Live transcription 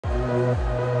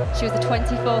She was a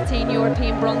 2014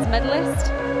 European bronze medalist.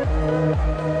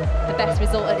 Her best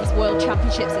result at this World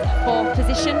Championships is 4th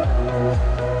position.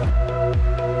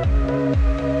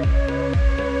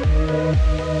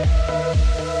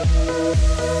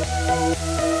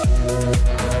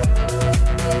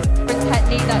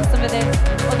 Technique that some of the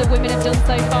other women have done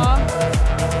so far.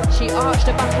 She arched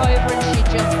her back over and she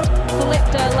just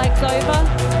flipped her legs over.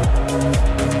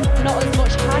 Not as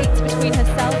much height between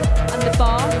herself and the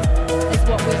bar as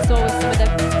what we saw with some of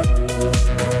them.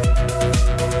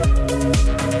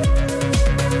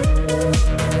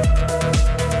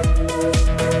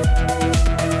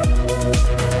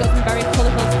 Got some very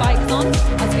colourful spikes on,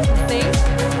 as we can see.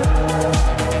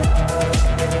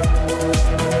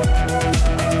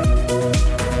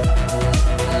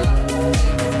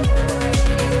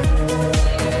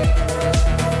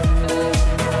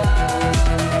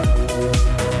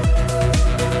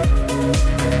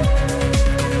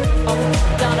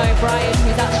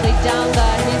 Down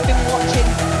there, he's been watching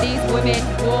these women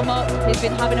warm up, he's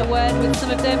been having a word with some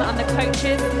of them and the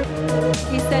coaches.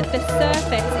 He said the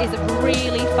surface is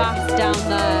really fast down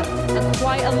there and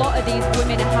quite a lot of these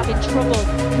women are having trouble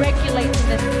regulating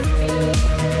the speed.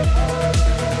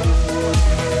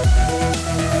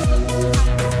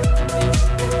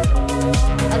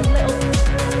 A little,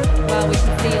 well, we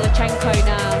can see Lechenko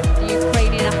now, the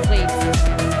Ukrainian athlete,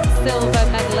 silver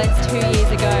medalist 2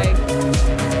 years ago.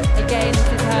 Again, this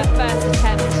is her first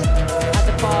attempt at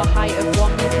the bar height of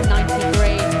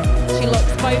 1.93 m. She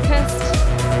looks focused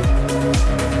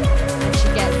and she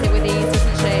gets it with ease,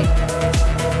 doesn't she?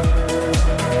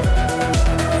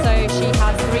 So she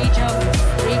has 3 jumps,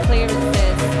 3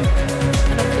 clearances,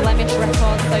 and a blemish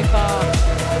record so far.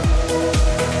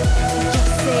 You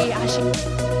just see as she...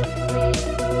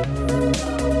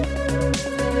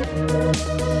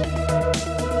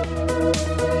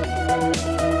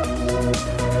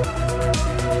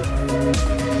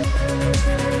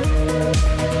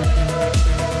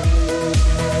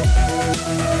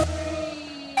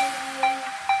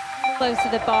 close to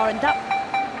the bar, and that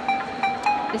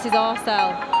this is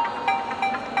Arcel.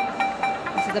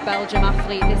 This is a Belgium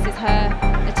athlete. This is her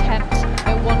attempt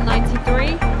at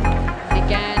 1.93.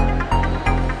 Again,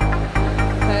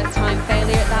 first time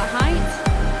failure at that height.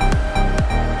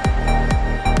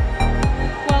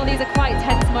 Well, these are quite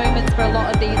tense moments for a lot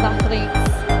of these athletes.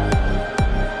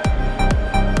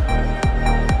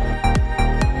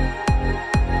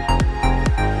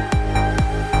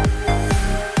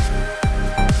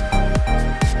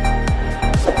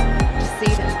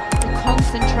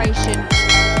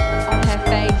 On her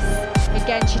face.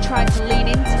 Again, she tried to lean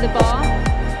into the bar.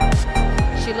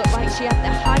 She looked like she had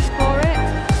the height for it.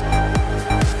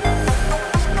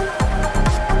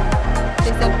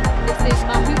 This is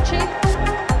MAHUCHIKH.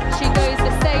 She goes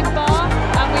the same bar,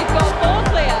 and we've got 4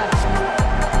 clear.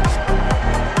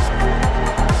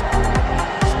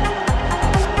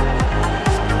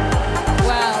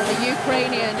 Well, the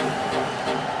Ukrainian.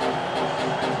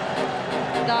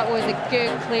 That was a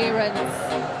good clearance.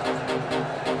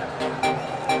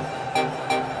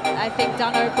 I think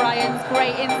Dan O'Brien's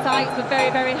great insights were very,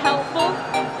 very helpful.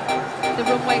 The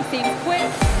runway seems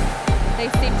quick. They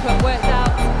seem to have worked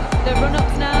out the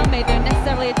run-ups now, made their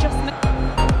necessary adjustments.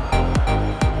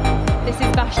 This is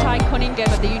Vashti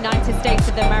Cunningham of the United States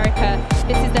of America.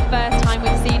 This is the first time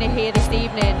we've seen her here this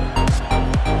evening.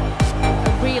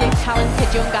 A really talented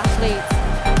young athlete.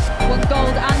 Won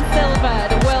gold and silver at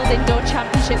the World Indoor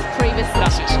Championships previously.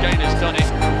 LASITSKENE has done it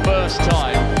first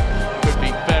time. Could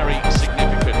be very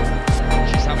significant.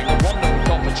 She's having a wonderful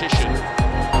competition.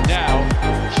 Now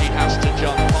she has to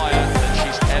jump higher than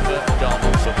she's ever done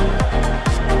before.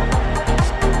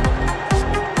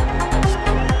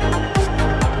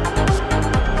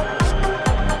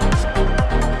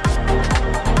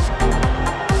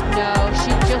 No,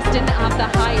 she just didn't have the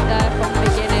height there from the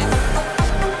beginning.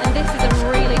 And this is a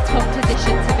really tough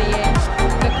position to be in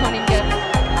for Cunningham.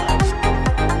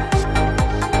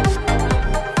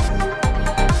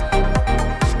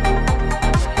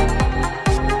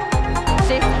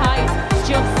 This height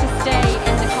just to stay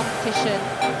in the competition.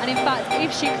 And in fact,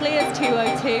 if she clears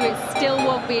 2:02, it still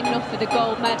won't be enough for the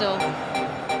gold medal.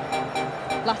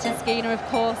 LASITSKENE, of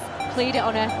course, cleared it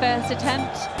on her first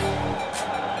attempt.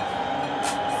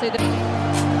 So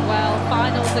well,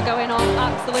 finals are going on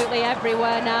absolutely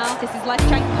everywhere now. This is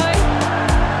Levchenko,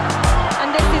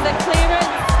 and this is a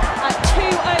clearance at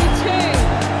 2:02.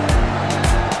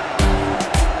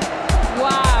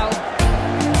 Wow.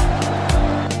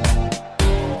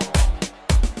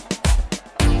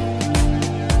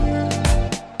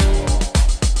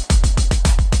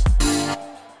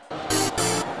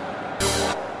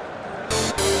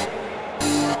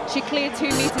 She cleared 2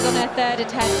 meters on her third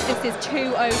attempt. This is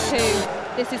 2:02.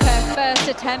 This is her first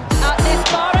attempt at this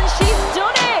bar, and she's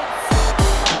done it!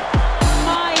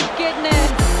 My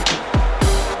goodness.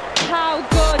 How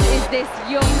good is this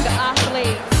young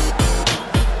athlete?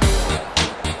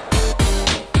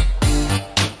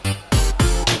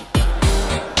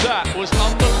 That was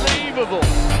unbelievable.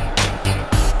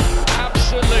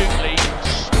 Absolutely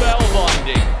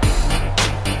spellbinding.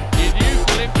 Your youth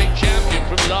Olympic champion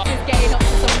from last. She's getting up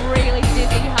to some really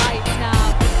dizzy heights now.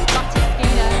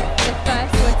 LASITSKENE, the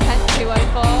first to attempt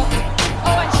 2:04.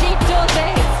 Oh, and she does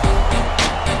it!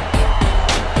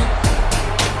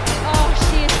 Oh,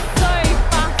 she is so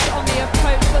fast on the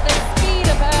approach, but the speed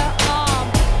of her arm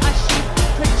as she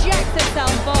projects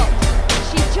herself up,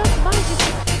 she just manages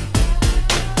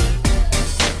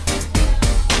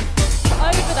to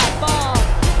over that bar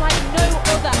like no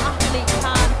other athlete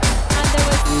can, and there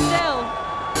was still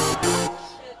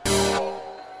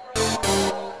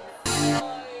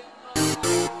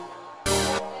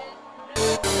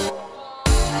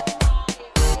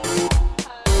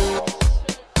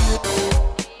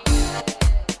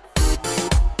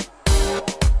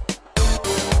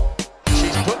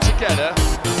She's put together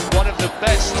one of the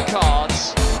best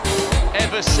cards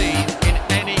ever seen in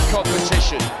any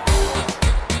competition.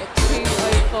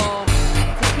 2:04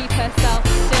 to keep herself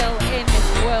still in this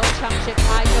World Championship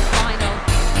high jump final.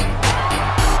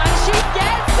 And she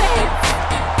gets it!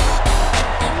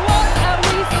 What are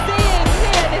we seeing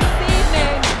here this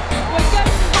evening? We're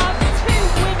going to have 2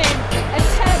 women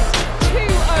attempt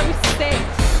 2:06.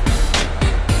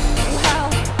 Well,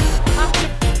 after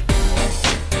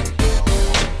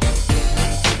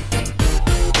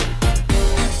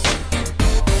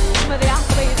some of the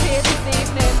athletes here this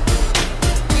evening,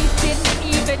 we didn't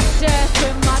even dare to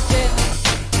imagine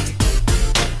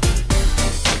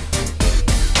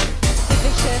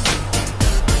position.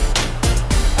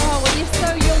 Oh, when you're so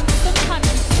young, sometimes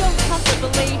you just have to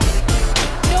believe.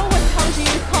 No one tells you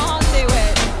you can't do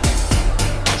it.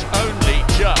 She's only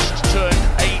just turned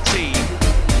 18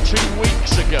 2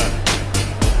 weeks ago.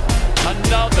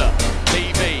 Another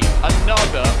PB,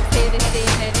 another. Here this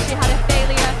evening, she had a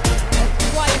failure of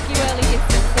quite a few early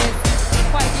distances,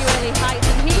 quite a few early heights,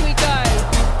 and here we go.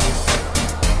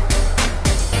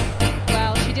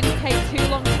 Well, she didn't take too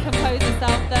long to compose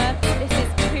herself there. This is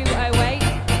 2:08.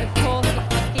 Of course,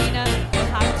 LASITSKENE will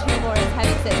have 2 more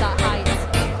attempts at that height.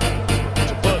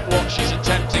 To put what she's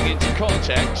attempting into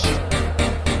context,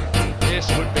 this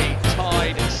would be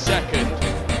tied second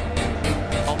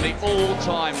on the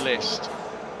all-time list.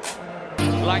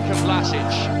 Blanka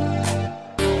Vlasic.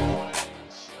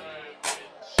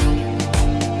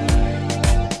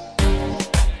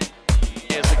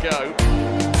 Years ago,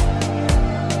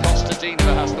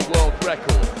 Kostadinova has the world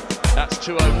record. That's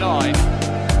 2:09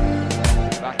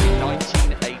 back in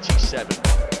 1987.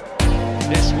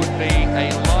 This would be a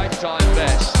lifetime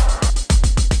best.